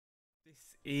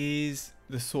This is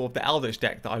the sort of the Eldlich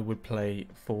deck that I would play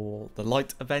for the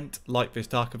light event, light versus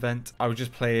dark event. I was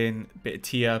just playing a bit of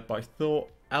tier, but I thought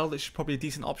Eldlich is probably a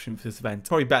decent option for this event.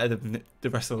 Probably better than the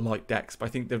rest of the light decks, but I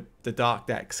think the dark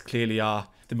decks clearly are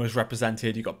the most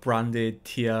represented. You've got Branded,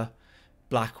 Tier,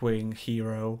 Blackwing,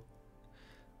 Hero,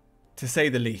 to say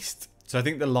the least. So I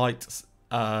think the light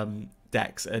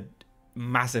decks are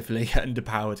massively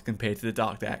underpowered compared to the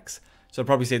dark decks. So I'd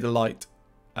probably say the light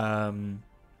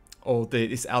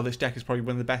this Eldlich deck is probably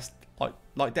one of the best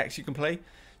light decks you can play.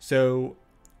 So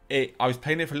I was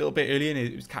playing it for a little bit earlier and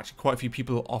it was catching quite a few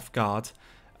people off guard.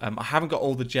 I haven't got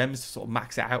all the gems to sort of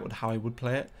max it out with how I would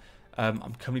play it.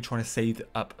 I'm currently trying to save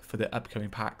up for the upcoming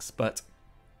packs, but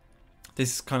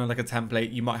this is kind of like a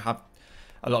template. You might have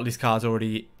a lot of these cards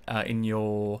already in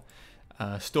your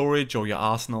storage or your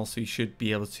arsenal, so you should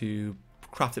be able to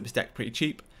craft up this deck pretty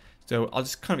cheap. So I'll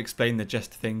just kind of explain the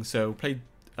gist of things. So play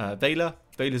Veiler.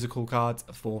 Veiler's a cool card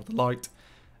for the light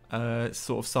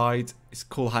sort of side. It's a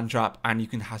cool hand trap, and you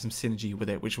can have some synergy with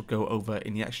it, which we'll go over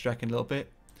in the extra deck in a little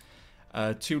bit.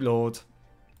 2 Lord,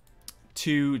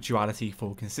 2 Duality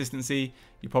for consistency.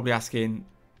 You're probably asking,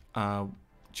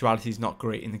 Duality is not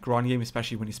great in the grind game,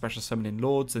 especially when you're special summoning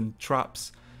Lords and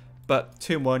traps. But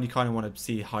 2 and 1, you kind of want to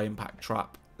see a high impact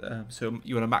trap, so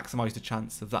you want to maximize the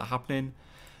chance of that happening.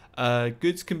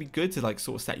 Goods can be good to like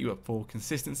sort of set you up for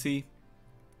consistency.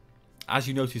 As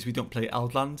you notice, we don't play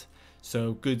Eldland,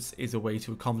 so goods is a way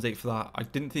to accommodate for that. I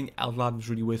didn't think Eldland was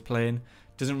really worth playing.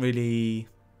 Doesn't really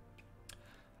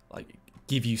like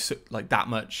give you like that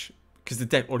much because the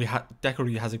deck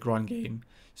already has a grind game.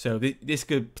 So this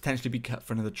could potentially be cut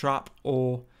for another trap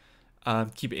or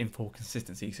keep it in for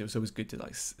consistency. So it's always good to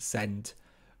like send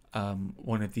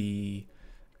one of the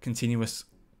continuous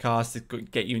cards to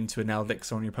get you into an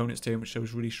Eldlich on your opponent's turn, which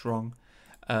shows really strong.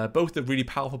 Both are really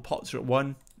powerful pots at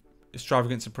 1.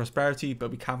 Extravagance and Prosperity,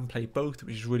 but we can play both,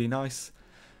 which is really nice.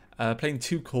 Playing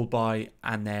 2 Called By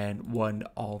and then 1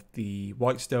 of the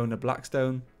White Stone or Black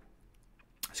Stone.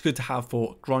 It's good to have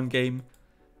for grind game.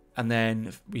 And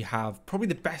then we have probably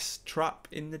the best trap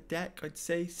in the deck, I'd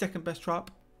say. Second best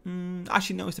trap.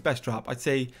 Actually, no, it's the best trap. I'd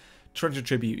say Torrential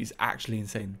Tribute is actually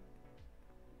insane.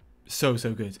 So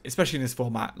good, especially in this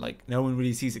format. Like, no one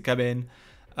really sees it come in.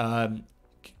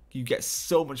 You get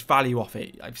so much value off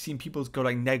it. I've seen people go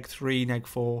like neg3,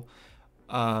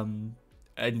 neg4,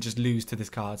 and just lose to this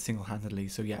card single-handedly.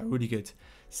 So yeah, really good.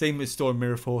 Same with Storm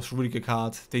Mirror Force, really good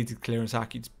card. They did clearance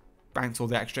hack, you bounce all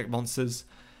the extra monsters.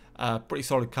 Pretty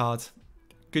solid card.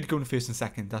 Good going first and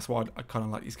second. That's why I kind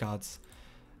of like these cards.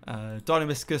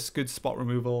 Dynamiscus, good spot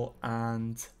removal,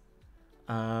 and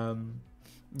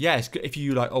yeah, it's good if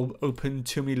you like open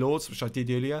too many Lords, which I did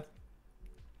earlier.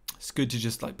 It's good to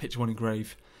just like pitch one in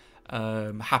grave.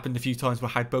 Happened a few times where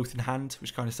I had both in hand,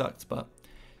 which kind of sucked, but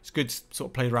it's good to sort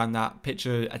of play around that. Pitch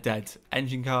a dead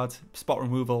engine card, spot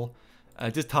removal.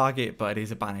 Does target, but it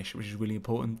is a banish, which is really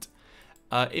important.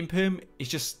 Imperm is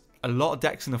just a lot of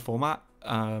decks in the format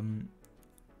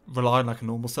rely on like a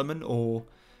normal summon, or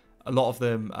a lot of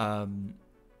them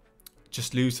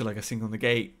just lose to like a single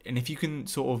negate. And if you can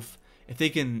sort of, if they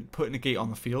can put a negate on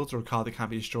the field or a card that can't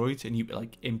be destroyed, and you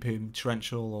like Imperm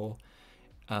Torrential or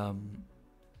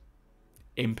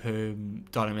Imperm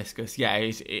Dynamiscus, yeah,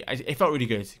 it felt really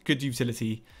good. Good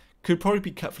utility. Could probably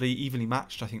be cut for the evenly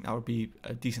matched. I think that would be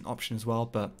a decent option as well,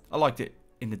 but I liked it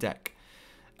in the deck.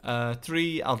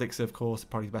 3 Eldlich, of course,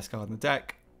 probably the best card in the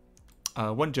deck.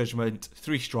 1 Judgment,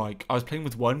 3 Strike. I was playing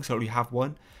with 1 because I already have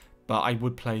 1, but I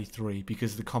would play 3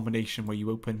 because of the combination where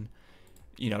you open,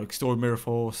 you know, Extort Mirror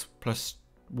Force plus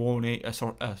Warning,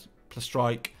 plus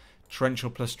Strike, Torrential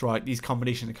plus Strike. These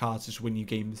combination of cards just win you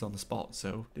games on the spot,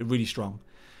 so they're really strong.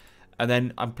 And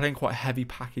then I'm playing quite a heavy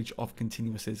package of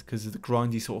continuouses because of the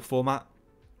grindy sort of format.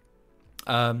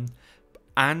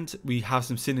 And we have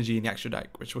some synergy in the extra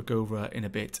deck, which we'll go over in a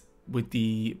bit, with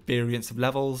the variance of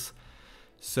levels.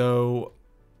 So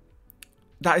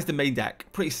that is the main deck.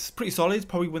 Pretty solid.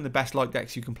 Probably one of the best light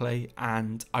decks you can play.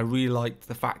 And I really liked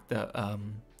the fact that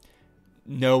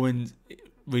no one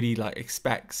really like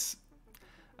expects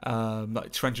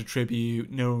like Torrential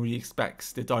Tribute. No one really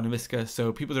expects the Dynamisca,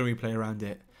 so people don't really play around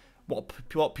it.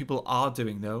 What people are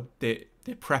doing though, they're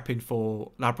prepping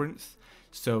for Labyrinth.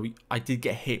 So I did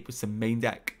get hit with some main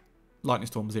deck Lightning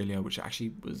Storms earlier, which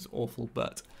actually was awful,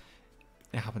 but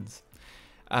it happens.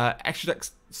 Extra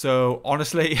decks. So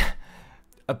honestly,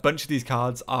 a bunch of these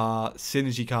cards are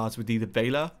synergy cards with either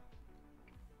Veiler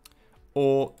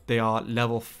or they are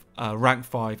level rank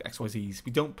 5 XYZs.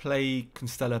 We don't play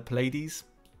Constellar Pallades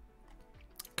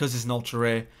because it's an ultra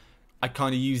rare. I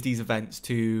kind of use these events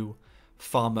to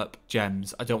farm up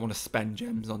gems. I don't want to spend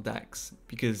gems on decks,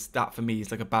 because that for me is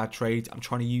like a bad trade. I'm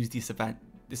trying to use this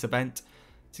event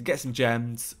to get some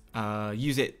gems,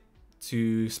 use it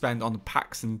to spend on the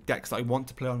packs and decks that I want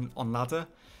to play on ladder.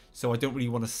 So I don't really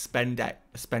want to spend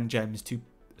gems to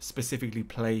specifically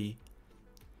play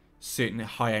certain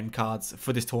high-end cards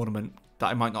for this tournament that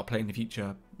I might not play in the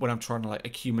future, when I'm trying to like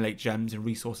accumulate gems and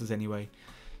resources anyway.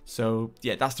 So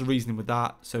yeah, that's the reasoning with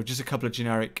that. So just a couple of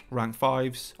generic rank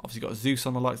 5s. Obviously got Zeus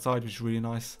on the light side, which is really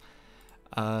nice.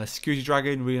 Security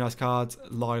Dragon, really nice card.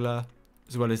 Lila,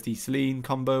 as well as the Selene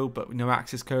combo, but with no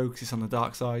access code because it's on the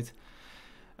dark side.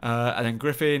 And then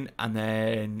Griffin, and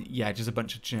then yeah, just a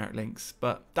bunch of generic links.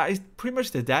 But that is pretty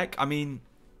much the deck. I mean,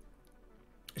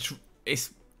 it's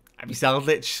if you sell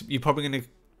Eldlich, you're probably going to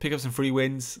pick up some free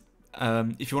wins.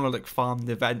 If you want to like farm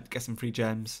the event, get some free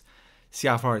gems, see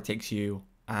how far it takes you,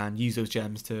 and use those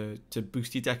gems to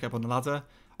boost your deck up on the ladder.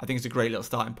 I think it's a great little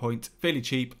starting point. Fairly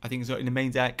cheap. I think it's in the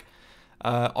main deck.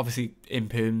 Obviously,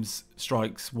 Imperms,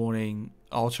 Strikes, Warning,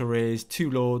 Ultra Rares, 2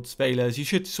 Lords, Veilers. You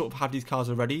should sort of have these cards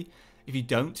already. If you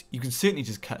don't, you can certainly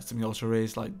just cut some of the Ultra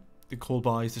Rares, like the Call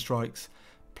Buys, the Strikes.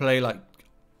 Play like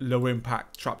lower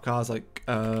impact trap cards like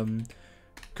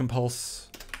Compulse,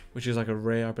 which is like a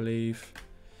rare, I believe.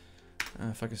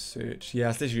 If I can search, yeah,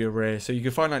 it's literally a rare. So you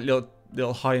can find like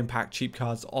little high impact cheap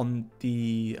cards on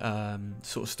the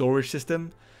sort of storage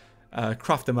system,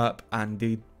 craft them up, and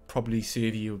they probably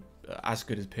serve you as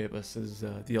good as purpose as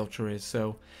the Ultra is.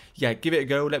 So yeah, give it a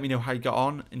go. Let me know how you got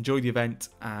on. Enjoy the event,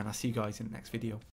 and I'll see you guys in the next video.